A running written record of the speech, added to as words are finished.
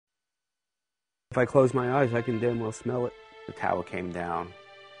If I close my eyes, I can damn well smell it. The tower came down.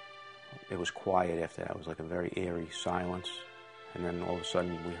 It was quiet after that. It was like a very eerie silence. And then all of a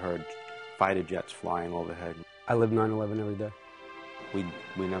sudden we heard fighter jets flying overhead. I live 9/11 every day. We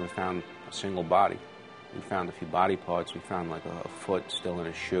never found a single body. We found a few body parts. We found like a foot still in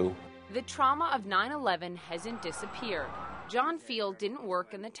a shoe. The trauma of 9/11 hasn't disappeared. John Feal didn't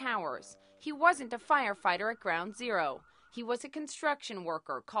work in the towers. He wasn't a firefighter at Ground Zero. He was a construction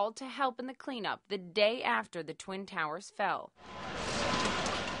worker called to help in the cleanup the day after the Twin Towers fell.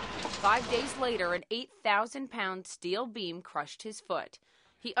 5 days later, an 8,000-pound steel beam crushed his foot.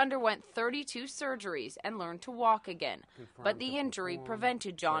 He underwent 32 surgeries and learned to walk again, but the injury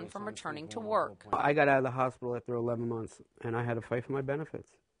prevented John from returning to work. I got out of the hospital after 11 months, and I had to fight for my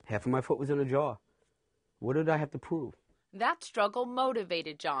benefits. Half of my foot was in a jar. What did I have to prove? That struggle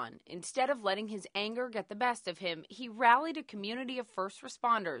motivated John. Instead of letting his anger get the best of him, he rallied a community of first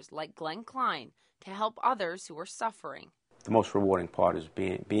responders like Glenn Klein to help others who were suffering. The most rewarding part is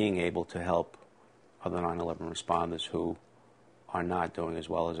being able to help other 9/11 responders who are not doing as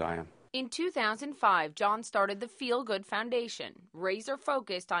well as I am. In 2005, John started the FealGood Foundation,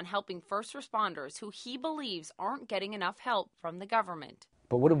 razor-focused on helping first responders who he believes aren't getting enough help from the government.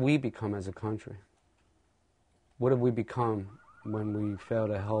 But what have we become as a country? What have we become when we fail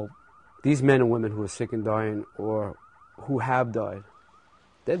to help these men and women who are sick and dying or who have died?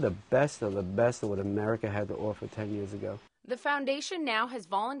 They're the best of what America had to offer 10 years ago. The foundation now has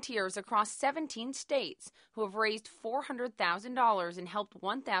volunteers across 17 states who have raised $400,000 and helped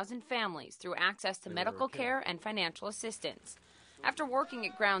 1,000 families through access to medical care and financial assistance. After working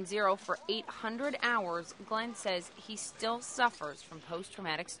at Ground Zero for 800 hours, Glenn says he still suffers from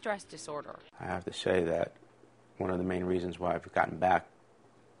post-traumatic stress disorder. I have to say that one of the main reasons why I've gotten back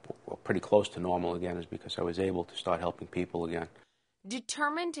pretty close to normal again is because I was able to start helping people again.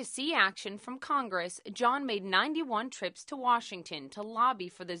 Determined to see action from Congress, John made 91 trips to Washington to lobby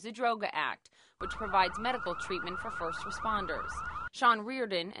for the Zadroga Act, which provides medical treatment for first responders. Sean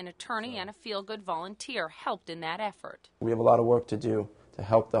Reardon, an attorney and a FealGood volunteer, helped in that effort. We have a lot of work to do to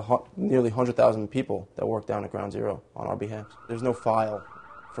help the nearly 100,000 people that work down at Ground Zero on our behalf. There's no file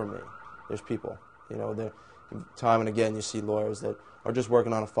for me. There's people. You know, time and again you see lawyers that are just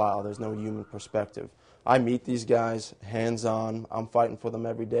working on a file. There's no human perspective. I meet these guys hands-on. I'm fighting for them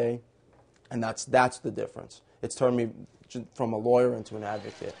every day, and that's the difference. It's turned me from a lawyer into an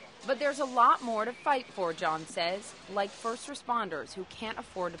advocate. But there's a lot more to fight for, John says, like first responders who can't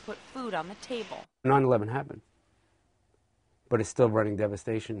afford to put food on the table. 9/11 happened, but it's still running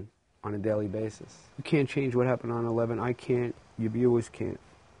devastation on a daily basis. You can't change what happened on 11. I can't. Your viewers can't.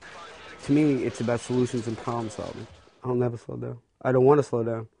 To me, it's about solutions and problem solving. I'll never slow down. I don't want to slow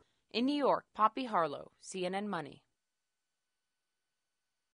down. In New York, Poppy Harlow, CNN Money.